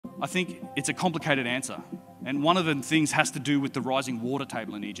I think it's a complicated answer. And one of the things has to do with the rising water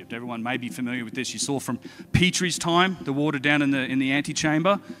table in Egypt. Everyone may be familiar with this. You saw from Petrie's time, the water down in the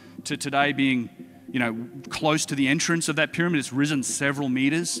antechamber, to today being, close to the entrance of that pyramid. It's risen several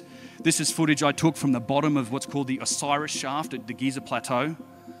meters. This is footage I took from the bottom of what's called the Osiris Shaft at the Giza Plateau.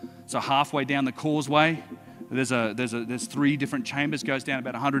 So halfway down the causeway, there's 3 different chambers, goes down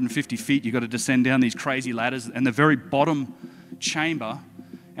about 150 feet. You've got to descend down these crazy ladders. And the very bottom chamber,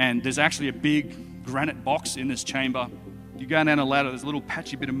 and there's actually a big granite box in this chamber. You go down a ladder, there's a little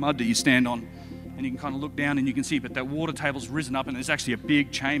patchy bit of mud that you stand on, and you can kind of look down and you can see, but that water table's risen up, and there's actually a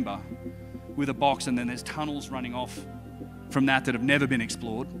big chamber with a box, and then there's tunnels running off from that have never been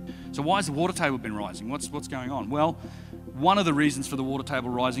explored. So why has the water table been rising? What's going on? Well, one of the reasons for the water table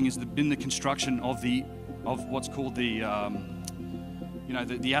rising has been the construction of what's called the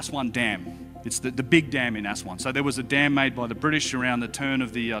Aswan Dam. It's the big dam in Aswan. So there was a dam made by the British around the turn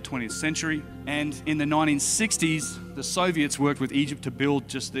of the 20th century. And in the 1960s, the Soviets worked with Egypt to build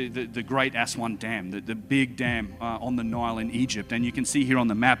just the great Aswan Dam, the big dam on the Nile in Egypt. And you can see here on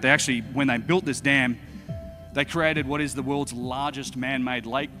the map, when they built this dam, they created what is the world's largest man-made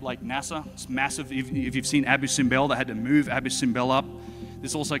lake, Lake Nasser. It's massive. If you've seen Abu Simbel, they had to move Abu Simbel up.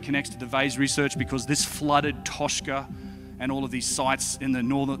 This also connects to the vase research because this flooded Toshka and all of these sites in the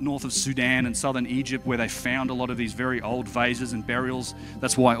north of Sudan and southern Egypt where they found a lot of these very old vases and burials.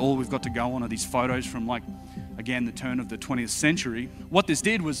 That's why all we've got to go on are these photos from, again, the turn of the 20th century. What this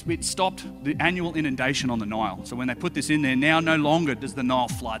did was it stopped the annual inundation on the Nile. So when they put this in there, now no longer does the Nile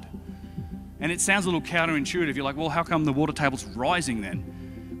flood. And it sounds a little counterintuitive. You're like, well, how come the water table's rising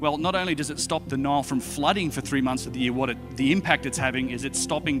then? Well, not only does it stop the Nile from flooding for 3 months of the year, the impact it's having is it's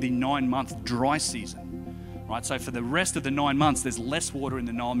stopping the 9-month dry season. Right, so for the rest of the 9 months, there's less water in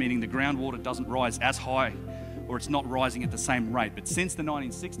the Nile, meaning the groundwater doesn't rise as high, or it's not rising at the same rate. But since the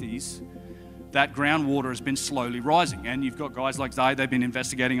 1960s, that groundwater has been slowly rising. And you've got guys like they've been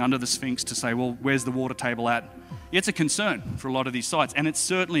investigating under the Sphinx to say, well, where's the water table at? It's a concern for a lot of these sites, and it's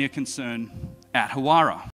certainly a concern at Hawara.